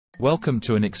Welcome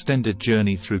to an extended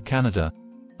journey through Canada,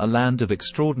 a land of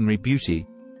extraordinary beauty,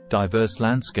 diverse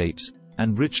landscapes,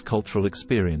 and rich cultural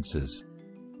experiences.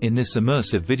 In this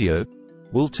immersive video,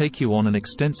 we'll take you on an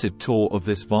extensive tour of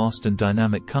this vast and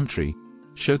dynamic country,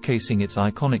 showcasing its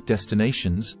iconic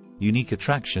destinations, unique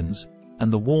attractions,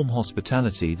 and the warm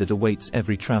hospitality that awaits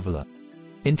every traveler.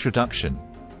 Introduction: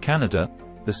 Canada,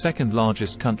 the second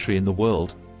largest country in the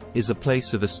world, is a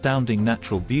place of astounding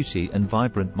natural beauty and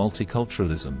vibrant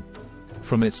multiculturalism.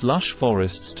 From its lush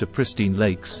forests to pristine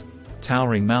lakes,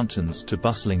 towering mountains to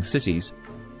bustling cities,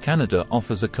 Canada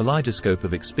offers a kaleidoscope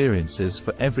of experiences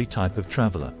for every type of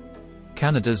traveler.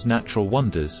 Canada's natural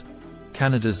wonders.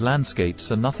 Canada's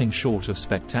landscapes are nothing short of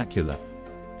spectacular.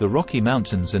 The Rocky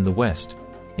Mountains in the west,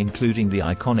 including the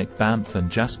iconic Banff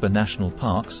and Jasper National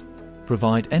Parks,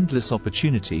 provide endless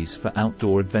opportunities for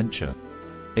outdoor adventure.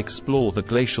 Explore the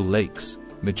glacial lakes,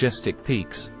 majestic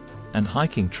peaks, and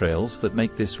hiking trails that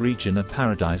make this region a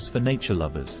paradise for nature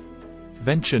lovers.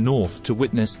 Venture north to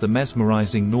witness the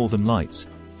mesmerizing northern lights,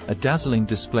 a dazzling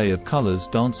display of colors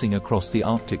dancing across the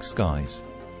Arctic skies.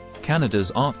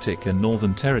 Canada's Arctic and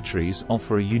Northern Territories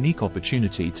offer a unique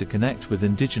opportunity to connect with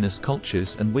indigenous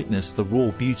cultures and witness the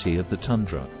raw beauty of the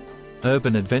tundra.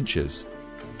 Urban adventures.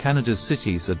 Canada's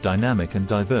cities are dynamic and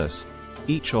diverse,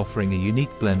 each offering a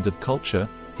unique blend of culture,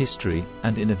 history,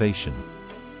 and innovation.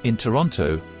 In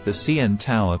Toronto, the CN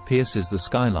Tower pierces the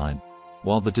skyline,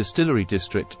 while the Distillery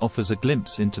District offers a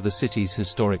glimpse into the city's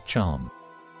historic charm.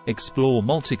 Explore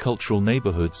multicultural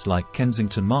neighborhoods like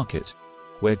Kensington Market,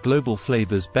 where global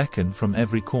flavors beckon from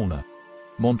every corner.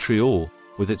 Montreal,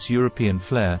 with its European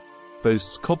flair,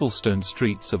 boasts cobblestone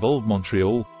streets of Old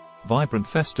Montreal, vibrant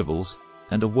festivals,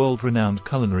 and a world-renowned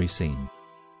culinary scene.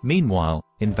 Meanwhile,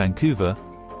 in Vancouver,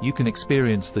 you can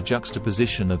experience the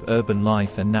juxtaposition of urban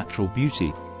life and natural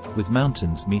beauty, with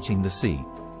mountains meeting the sea.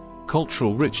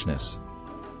 Cultural richness.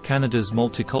 Canada's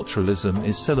multiculturalism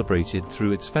is celebrated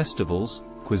through its festivals,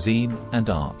 cuisine, and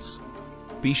arts.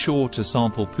 Be sure to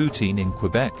sample poutine in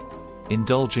Quebec,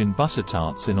 indulge in butter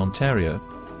tarts in Ontario,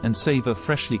 and savor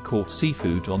freshly caught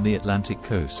seafood on the Atlantic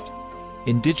coast.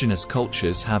 Indigenous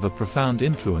cultures have a profound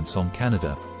influence on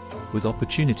Canada, with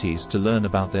opportunities to learn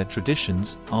about their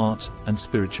traditions, art, and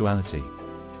spirituality.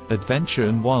 Adventure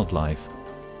and wildlife.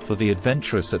 For the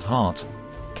adventurous at heart,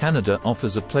 Canada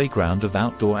offers a playground of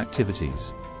outdoor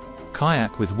activities.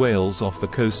 Kayak with whales off the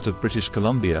coast of British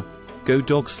Columbia, go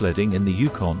dog sledding in the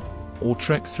Yukon, or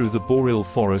trek through the boreal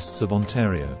forests of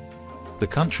Ontario. The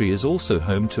country is also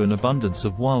home to an abundance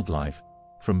of wildlife,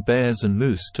 from bears and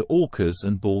moose to orcas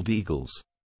and bald eagles.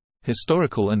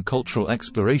 Historical and cultural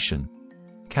exploration.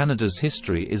 Canada's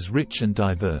history is rich and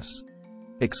diverse.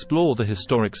 Explore the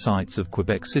historic sites of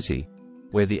Quebec City,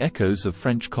 where the echoes of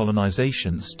French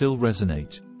colonization still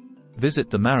resonate. Visit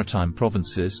the maritime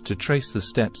provinces to trace the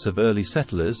steps of early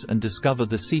settlers and discover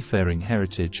the seafaring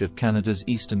heritage of Canada's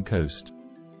eastern coast.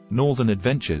 Northern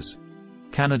adventures.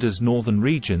 Canada's northern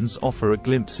regions offer a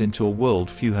glimpse into a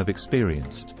world few have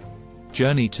experienced.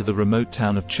 Journey to the remote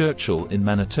town of Churchill in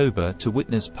Manitoba to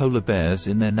witness polar bears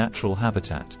in their natural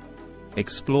habitat.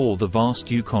 Explore the vast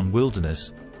Yukon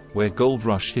wilderness, where gold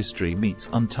rush history meets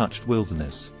untouched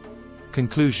wilderness.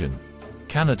 Conclusion: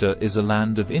 Canada is a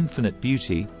land of infinite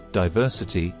beauty,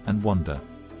 diversity, and wonder.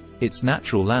 Its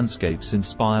natural landscapes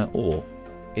inspire awe,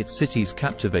 its cities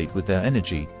captivate with their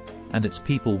energy, and its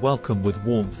people welcome with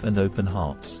warmth and open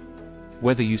hearts.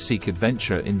 Whether you seek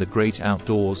adventure in the great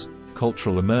outdoors,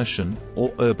 cultural immersion,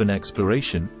 or urban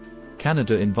exploration,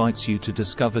 Canada invites you to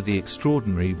discover the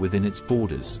extraordinary within its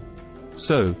borders.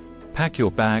 So, pack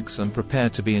your bags and prepare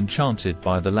to be enchanted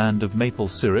by the land of maple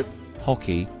syrup,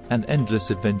 hockey, and endless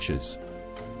adventures.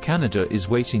 Canada is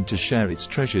waiting to share its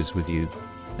treasures with you,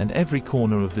 and every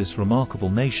corner of this remarkable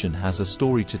nation has a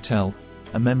story to tell,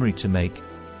 a memory to make,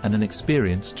 and an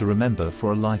experience to remember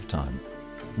for a lifetime.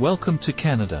 Welcome to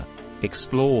Canada.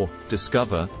 Explore,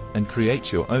 discover, and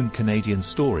create your own Canadian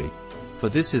story, for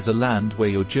this is a land where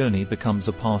your journey becomes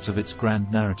a part of its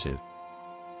grand narrative.